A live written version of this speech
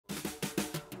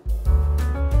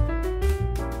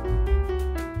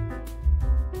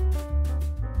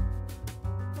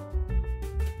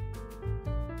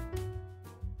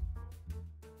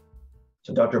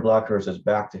So Dr. Blackhirst is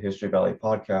back to History Valley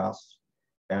podcast,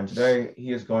 and today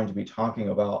he is going to be talking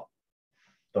about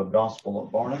the Gospel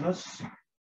of Barnabas.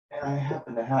 And I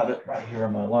happen to have it right here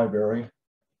in my library,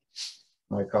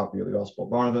 my copy of the Gospel of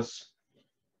Barnabas.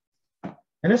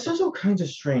 And it says all kinds of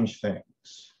strange things.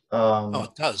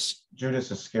 It does.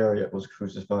 Judas Iscariot was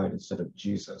crucified instead of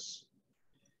Jesus.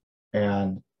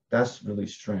 And that's really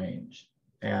strange.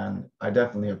 And I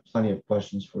definitely have plenty of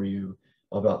questions for you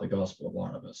about the Gospel of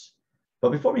Barnabas.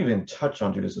 But before we even touch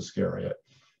on Judas Iscariot,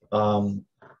 when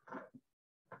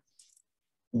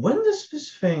does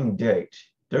this thing date?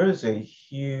 There is a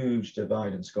huge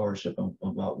divide in scholarship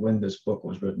about when this book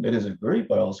was written. It is agreed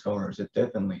by all scholars. It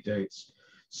definitely dates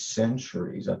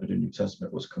centuries after the New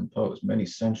Testament was composed, many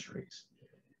centuries.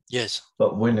 Yes.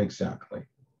 But when exactly?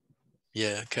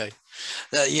 Yeah, okay.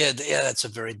 That's a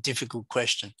very difficult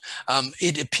question.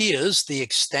 It appears the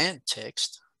extant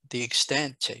text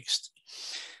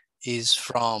is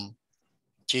from,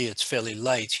 it's fairly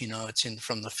late, it's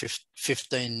from the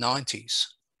 1590s.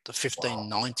 The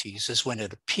 1590s is when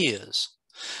it appears.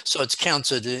 So it's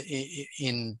counted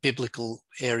in biblical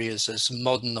areas as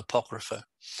modern apocrypha.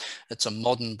 It's a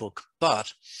modern book,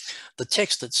 but the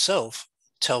text itself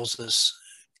tells us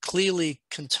clearly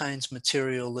contains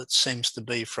material that seems to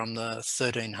be from the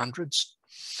 1300s.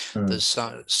 There's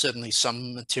certainly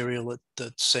some material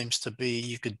that seems to be,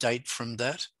 you could date from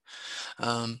that.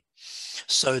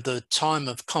 So the time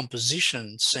of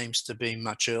composition seems to be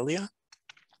much earlier.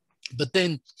 But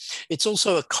then it's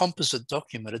also a composite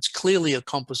document. It's clearly a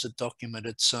composite document.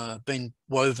 It's been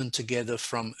woven together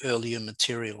from earlier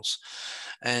materials.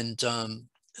 And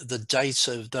the dates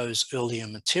of those earlier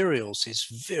materials is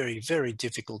very, very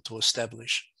difficult to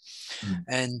establish.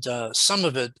 And some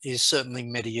of it is certainly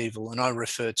medieval, and I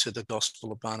refer to the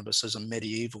Gospel of Barnabas as a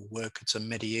medieval work. It's the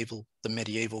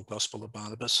medieval Gospel of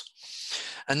Barnabas.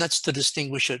 And that's to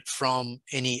distinguish it from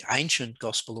any ancient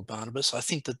Gospel of Barnabas. I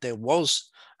think that there was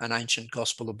an ancient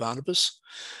Gospel of Barnabas,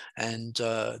 and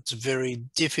it's very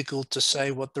difficult to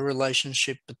say what the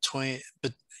relationship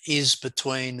is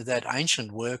between that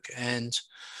ancient work and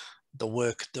the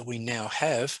work that we now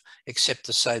have, except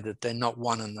to say that they're not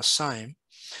one and the same,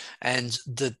 and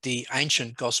that the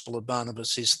ancient Gospel of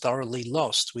Barnabas is thoroughly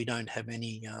lost. We don't have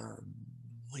any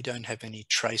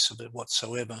trace of it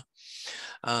whatsoever,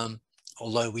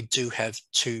 although we do have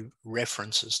two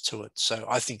references to it. So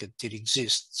I think it did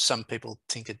exist. Some people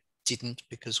think it didn't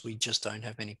because we just don't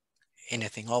have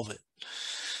anything of it.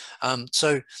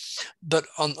 But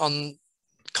on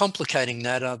complicating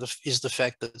that is the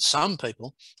fact that some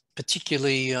people,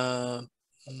 particularly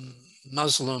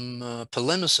Muslim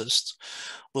polemicists,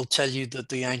 will tell you that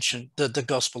the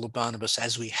Gospel of Barnabas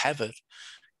as we have it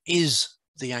is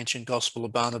the ancient Gospel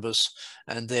of Barnabas,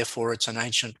 and therefore it's an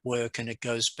ancient work and it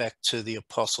goes back to the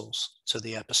apostles, to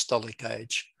the apostolic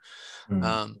age.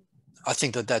 I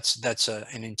think that that's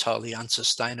an entirely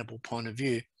unsustainable point of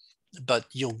view, but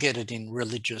you'll get it in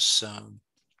religious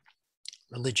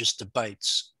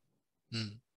debates.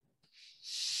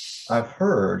 I've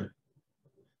heard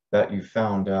that you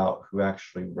found out who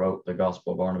actually wrote the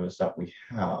Gospel of Barnabas that we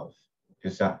have.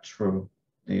 Is that true?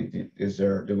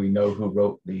 Do we know who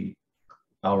wrote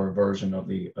our version of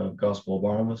the Gospel of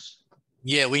Barnabas?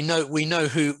 Yeah, we know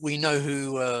who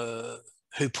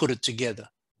put it together.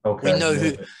 Okay. We know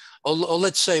who, or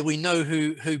let's say we know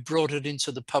who brought it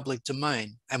into the public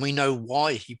domain, and we know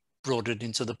why he brought it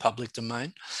into the public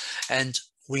domain, and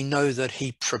we know that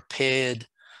he prepared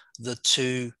the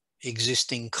two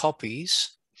existing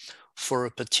copies for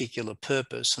a particular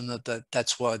purpose, and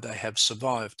that's why they have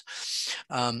survived.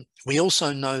 We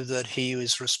also know that he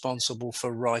is responsible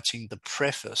for writing the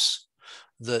preface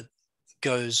that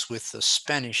goes with the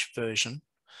Spanish version,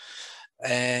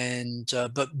 and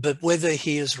but whether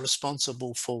he is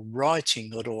responsible for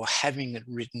writing it or having it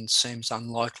written seems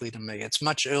unlikely to me. It's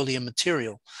much earlier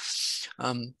material.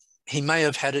 He may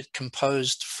have had it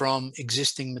composed from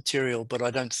existing material, but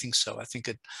I don't think so. I think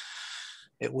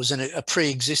it was a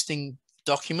pre-existing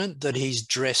document that he's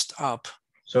dressed up.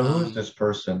 So who is this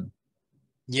person?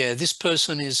 Yeah, this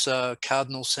person is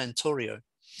Cardinal Santorio.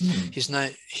 His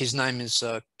name is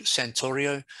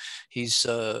Santorio. He's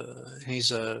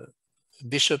a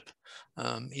bishop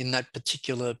in that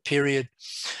particular period,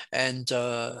 and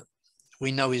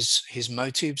we know his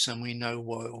motives, and we know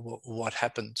what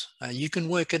happened. You can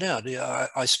work it out.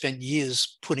 I spent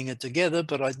years putting it together,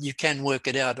 but you can work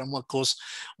it out. And of course,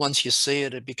 once you see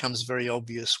it, it becomes very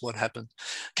obvious what happened.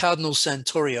 Cardinal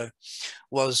Santorio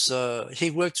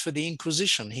he worked for the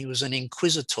Inquisition. He was an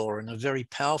inquisitor, and a very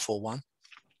powerful one.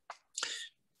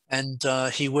 And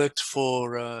he worked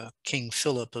for King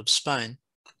Philip of Spain.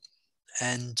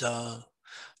 And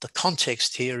the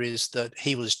context here is that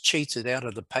he was cheated out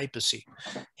of the papacy.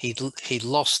 He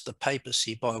lost the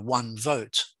papacy by 1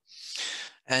 vote.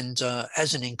 And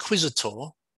as an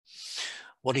inquisitor,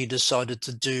 what he decided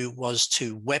to do was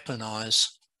to weaponize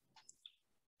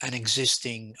an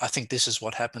existing, I think this is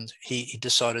what happened, he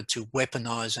decided to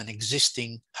weaponize an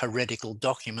existing heretical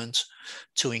document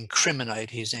to incriminate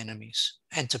his enemies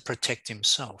and to protect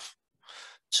himself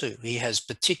too. He has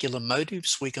particular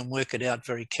motives. We can work it out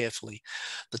very carefully.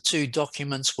 The 2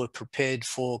 documents were prepared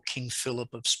for King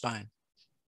Philip of Spain.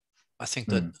 I think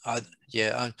that, I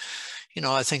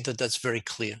think that that's very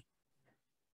clear.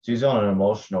 So he's on an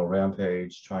emotional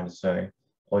rampage trying to say,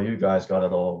 oh, you guys got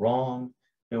it all wrong.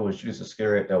 It was Judas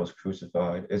Iscariot that was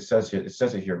crucified. It says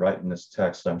it here right in this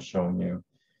text I'm showing you.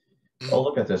 Oh,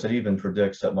 look at this. It even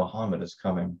predicts that Muhammad is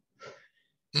coming.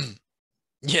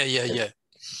 Yeah.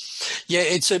 Yeah,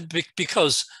 it's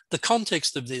because the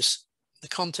context of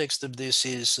this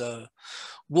is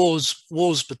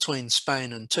wars between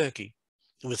Spain and Turkey,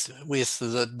 with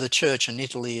the church and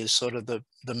Italy is sort of the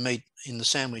meat in the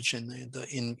sandwich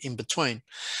in between.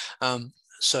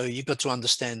 So you've got to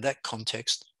understand that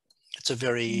context. It's a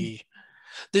very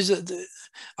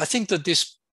I think that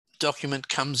this document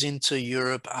comes into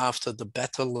Europe after the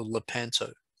Battle of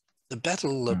Lepanto. The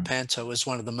Battle of Lepanto is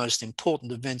one of the most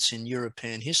important events in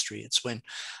European history. It's when,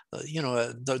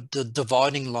 the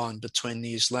dividing line between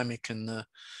the Islamic and the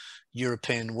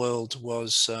European world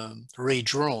was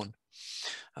redrawn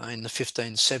in the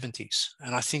 1570s.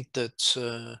 And I think that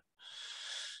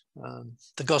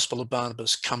the Gospel of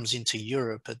Barnabas comes into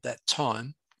Europe at that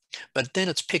time, but then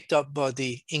it's picked up by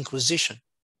the Inquisition.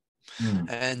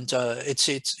 And it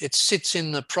sits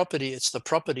in the property, it's the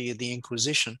property of the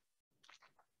Inquisition.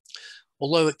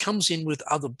 Although it comes in with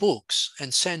other books,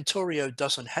 and Santorio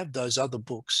doesn't have those other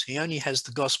books. He only has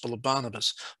the Gospel of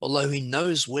Barnabas, although he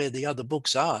knows where the other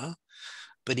books are,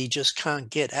 but he just can't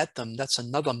get at them. That's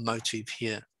another motive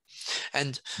here.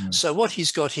 And so what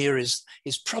he's got here is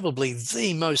probably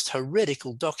the most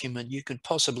heretical document you could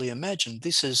possibly imagine.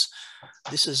 This is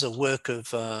a work of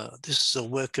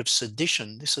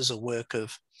sedition. This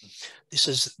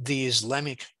is the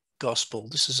Islamic gospel.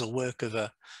 This is a work of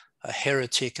a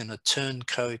heretic and a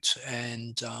turncoat,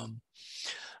 and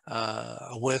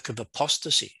a work of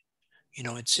apostasy.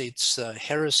 It's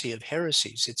heresy of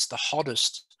heresies. It's the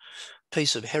hottest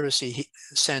piece of heresy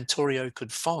Santorio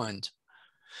could find.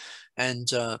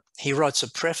 And he writes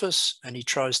a preface and he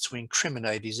tries to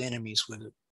incriminate his enemies with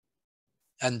it.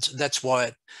 And that's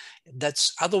why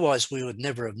otherwise we would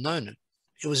never have known it.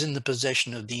 It was in the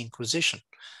possession of the Inquisition.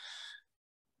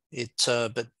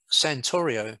 But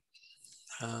Santorio,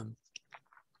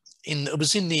 it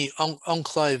was in the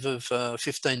enclave of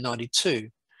 1592,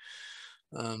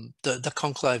 the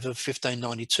conclave of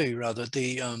 1592, rather,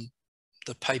 the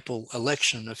papal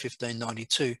election of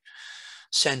 1592.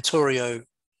 Santorio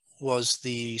was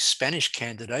the Spanish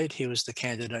candidate. He was the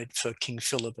candidate for King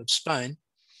Philip of Spain.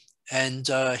 And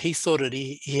he thought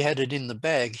he had it in the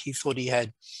bag. He thought he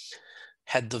had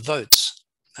the votes.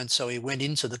 And so he went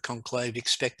into the conclave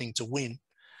expecting to win.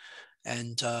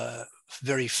 And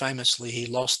very famously, he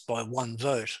lost by 1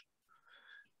 vote.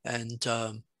 And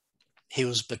he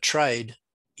was betrayed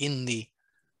in the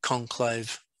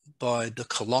conclave by the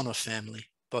Colonna family,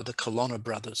 by the Colonna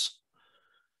brothers,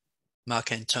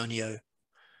 Mark Antonio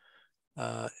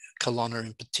Colonna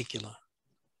in particular.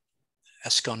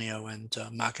 Ascanio and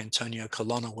Mark Antonio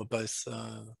Colonna were both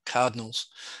cardinals,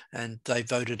 and they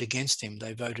voted against him.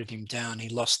 They voted him down. He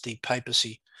lost the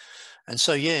papacy. And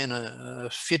so, in a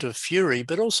fit of fury,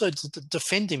 but also to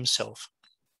defend himself.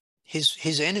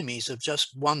 His enemies have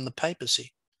just won the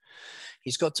papacy.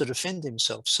 He's got to defend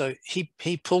himself. So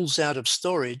he pulls out of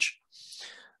storage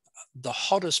the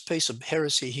hottest piece of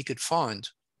heresy he could find,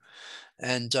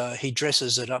 and he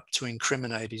dresses it up to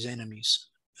incriminate his enemies.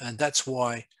 And that's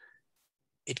why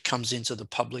it comes into the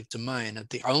public domain, and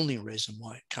the only reason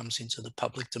why it comes into the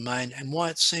public domain, and why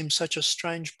it seems such a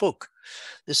strange book.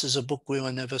 This is a book we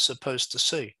were never supposed to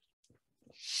see.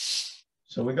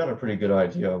 So we got a pretty good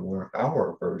idea of where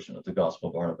our version of the Gospel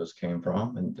of Barnabas came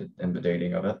from and the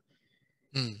dating of it.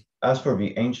 As for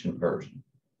the ancient version,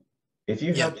 if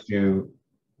you had to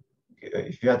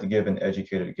give an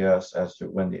educated guess as to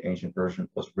when the ancient version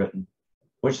was written,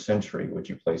 which century would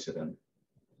you place it in?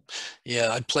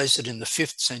 Yeah, I'd place it in the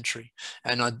 5th century,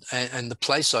 and the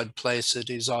place I'd place it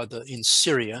is either in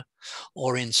Syria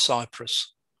or in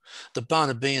Cyprus. The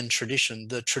Barnabean tradition,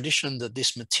 the tradition that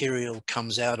this material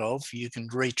comes out of, you can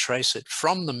retrace it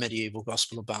from the medieval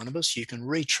Gospel of Barnabas. You can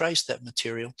retrace that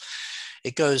material.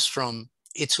 It goes from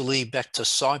Italy back to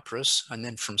Cyprus, and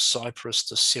then from Cyprus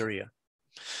to Syria.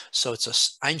 So it's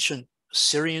an ancient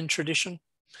Syrian tradition.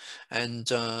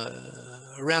 And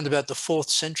around about the 4th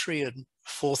century and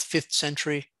 4th, 5th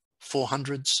century,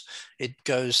 400s, it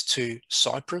goes to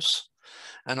Cyprus.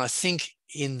 And I think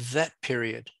in that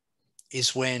period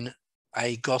is when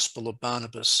a Gospel of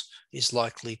Barnabas is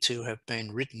likely to have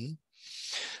been written.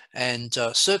 And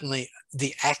certainly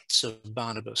the Acts of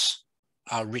Barnabas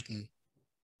are written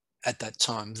at that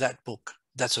time. That book,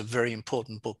 that's a very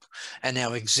important book. And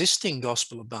our existing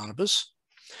Gospel of Barnabas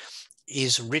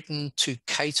is written to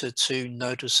cater to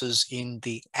notices in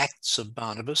the Acts of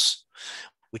Barnabas,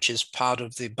 which is part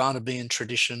of the Barnabean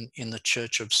tradition in the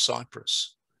Church of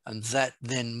Cyprus. And that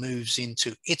then moves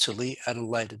into Italy at a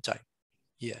later date.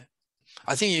 Yeah.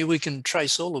 I think we can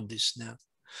trace all of this now.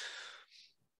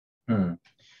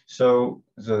 So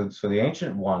the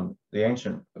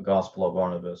ancient Gospel of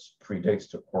Barnabas predates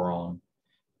the Quran,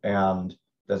 and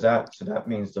that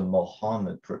means the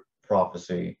Muhammad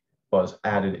prophecy was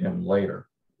added in later?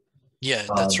 Yeah,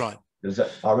 that's right. Was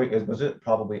it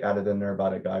probably added in there by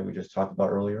the guy we just talked about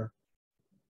earlier?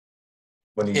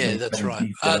 That's right.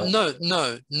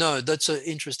 No, that's an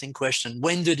interesting question.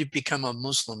 When did it become a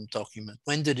Muslim document?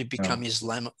 When did it become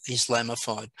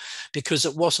Islamified? Because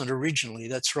it wasn't originally,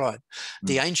 that's right.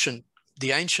 The ancient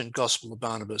Gospel of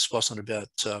Barnabas wasn't about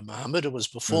Muhammad, it was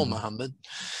before Muhammad.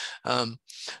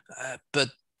 But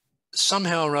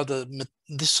somehow or other,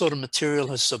 this sort of material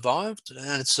has survived,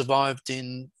 and it's survived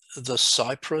in the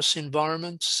Cyprus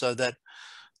environment, so that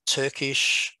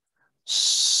Turkish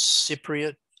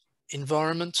Cypriot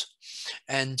environment.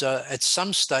 And at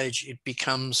some stage it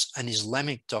becomes an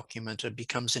Islamic document, it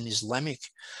becomes an Islamic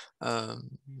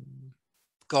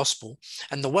gospel.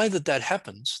 And the way that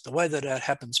happens,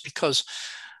 because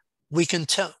we can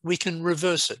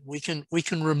reverse it, we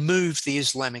can remove the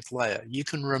Islamic layer. You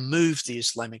can remove the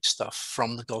Islamic stuff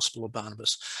from the Gospel of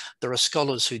Barnabas. There are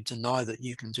scholars who deny that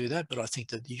you can do that, but I think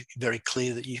that it's very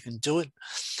clear that you can do it.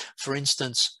 For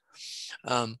instance,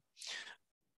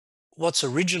 what's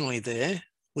originally there,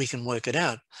 we can work it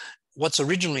out. What's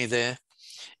originally there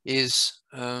is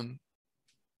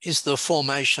the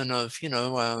formation of,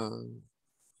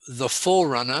 the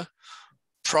forerunner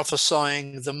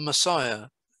prophesying the Messiah.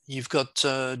 You've got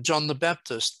John the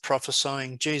Baptist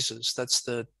prophesying Jesus. That's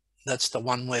the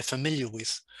one we're familiar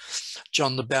with.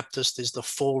 John the Baptist is the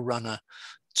forerunner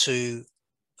to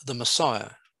the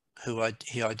Messiah, who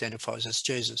he identifies as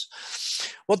Jesus.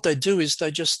 What they do is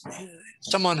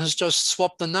someone has just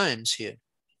swapped the names here.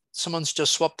 Someone's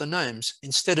just swapped the names.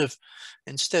 Instead of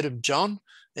John,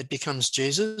 it becomes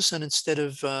Jesus, and instead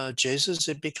of Jesus,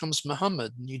 it becomes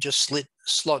Muhammad. And you just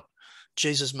slot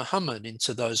Jesus Muhammad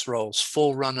into those roles,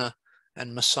 forerunner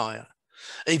and Messiah,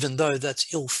 even though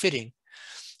that's ill-fitting,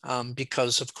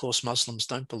 because of course Muslims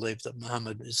don't believe that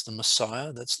Muhammad is the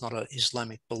Messiah. That's not an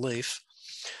Islamic belief.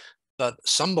 But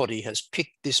somebody has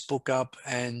picked this book up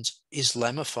and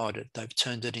Islamified it. They've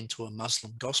turned it into a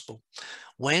Muslim gospel.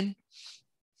 When?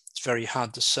 It's very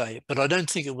hard to say, but I don't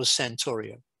think it was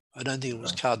Santorio. I don't think it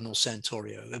was Cardinal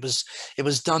Santorio. It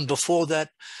was done before that,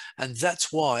 and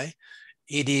that's why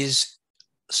it is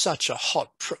such a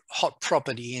hot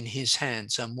property in his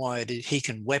hands, and why he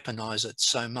can weaponize it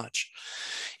so much.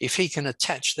 If he can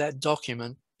attach that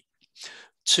document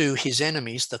to his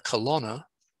enemies, the Colonna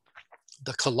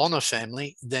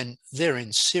family, then they're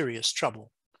in serious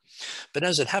trouble. But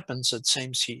as it happens, it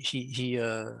seems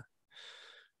the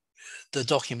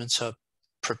documents are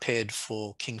prepared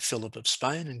for King Philip of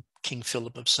Spain, and King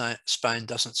Philip of Spain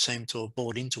doesn't seem to have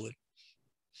bought into it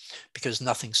because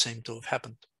nothing seemed to have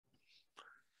happened.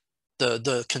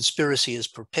 The conspiracy is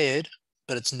prepared,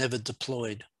 but it's never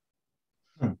deployed.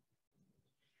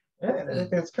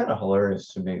 It's kind of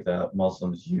hilarious to me that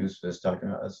Muslims use this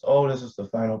document as, this is the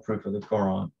final proof of the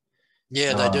Quran.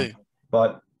 Yeah, they do.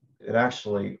 But it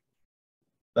actually,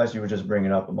 as you were just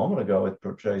bringing up a moment ago, it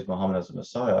portrays Muhammad as a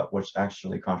Messiah, which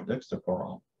actually contradicts the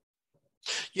Quran.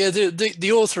 Yeah,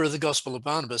 the author of the Gospel of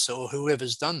Barnabas, or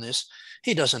whoever's done this,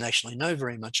 he doesn't actually know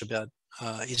very much about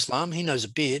Islam. He knows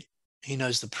a bit. He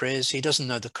knows the prayers. He doesn't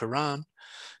know the Quran.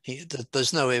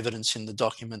 There's no evidence in the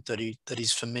document that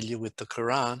he's familiar with the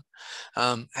Quran,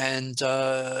 and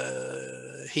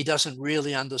he doesn't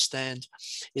really understand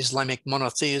Islamic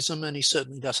monotheism, and he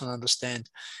certainly doesn't understand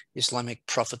Islamic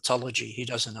prophetology. He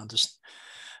doesn't understand.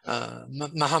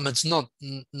 Muhammad's not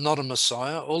a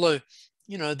Messiah, although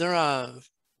there are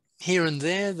here and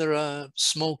there are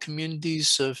small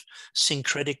communities of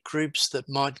syncretic groups that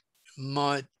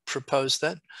might propose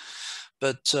that,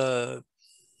 but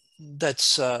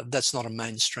that's not a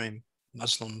mainstream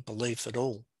Muslim belief at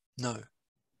all. No.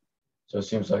 So it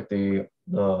seems like the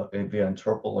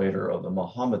interpolator of the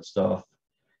Muhammad stuff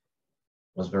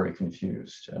was very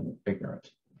confused and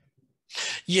ignorant.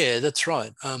 Yeah, that's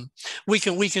right. We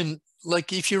can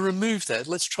like, if you remove that,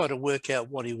 let's try to work out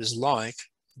what he was like,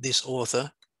 this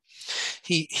author.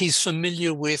 He's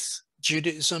familiar with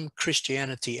Judaism,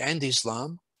 Christianity, and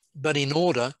Islam, but in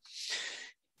order.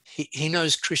 He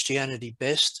knows Christianity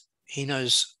best, he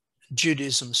knows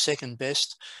Judaism second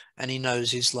best, and he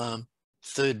knows Islam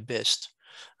third best.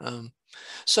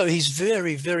 So he's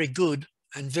very, very good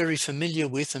and very familiar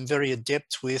with and very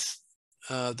adept with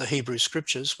the Hebrew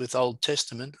scriptures, with Old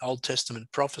Testament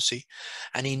prophecy,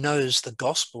 and he knows the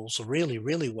Gospels really,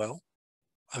 really well.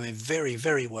 I mean, very,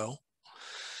 very well,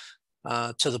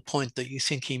 to the point that you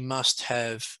think he must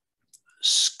have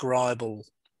scribal.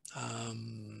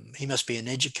 He must be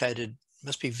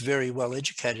must be very well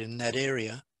educated in that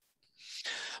area.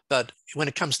 But when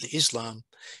it comes to Islam,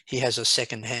 he has a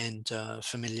second-hand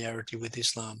familiarity with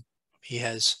Islam. He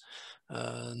has,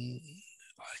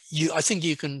 I think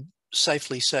you can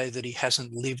safely say that he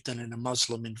hasn't lived in a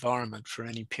Muslim environment for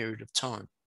any period of time.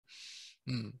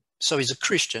 So he's a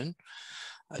Christian,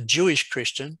 a Jewish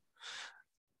Christian,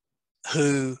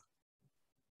 who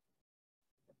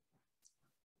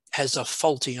has a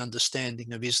faulty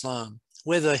understanding of Islam.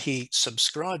 Whether he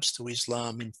subscribes to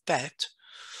Islam in fact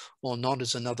or not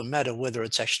is another matter. Whether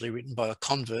it's actually written by a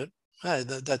convert,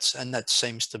 that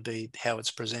seems to be how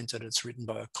it's presented. It's written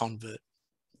by a convert.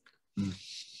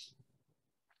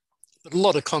 But a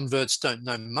lot of converts don't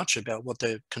know much about what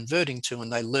they're converting to,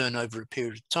 and they learn over a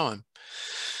period of time.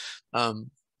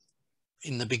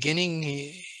 In the beginning,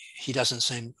 he doesn't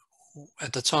seem,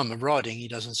 at the time of writing, he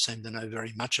doesn't seem to know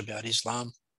very much about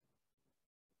Islam.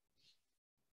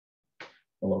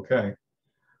 Well, okay.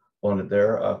 We'll end it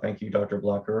there. Thank you, Dr.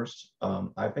 Blackhirst.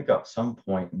 I think at some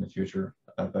point in the future,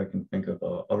 if I can think of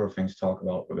other things to talk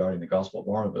about regarding the Gospel of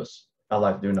Barnabas, I'd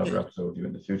like to do another episode with you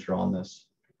in the future on this.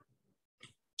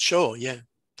 Sure, yeah.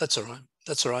 That's all right.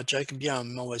 That's all right, Jacob. Yeah,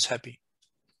 I'm always happy.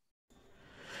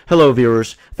 Hello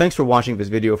viewers, thanks for watching this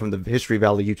video from the History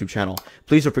Valley YouTube channel.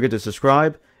 Please don't forget to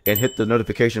subscribe and hit the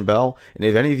notification bell, and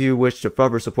if any of you wish to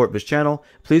further support this channel,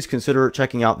 please consider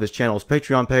checking out this channel's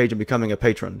Patreon page and becoming a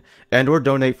patron, and or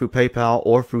donate through PayPal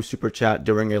or through Super Chat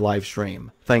during a live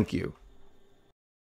stream. Thank you.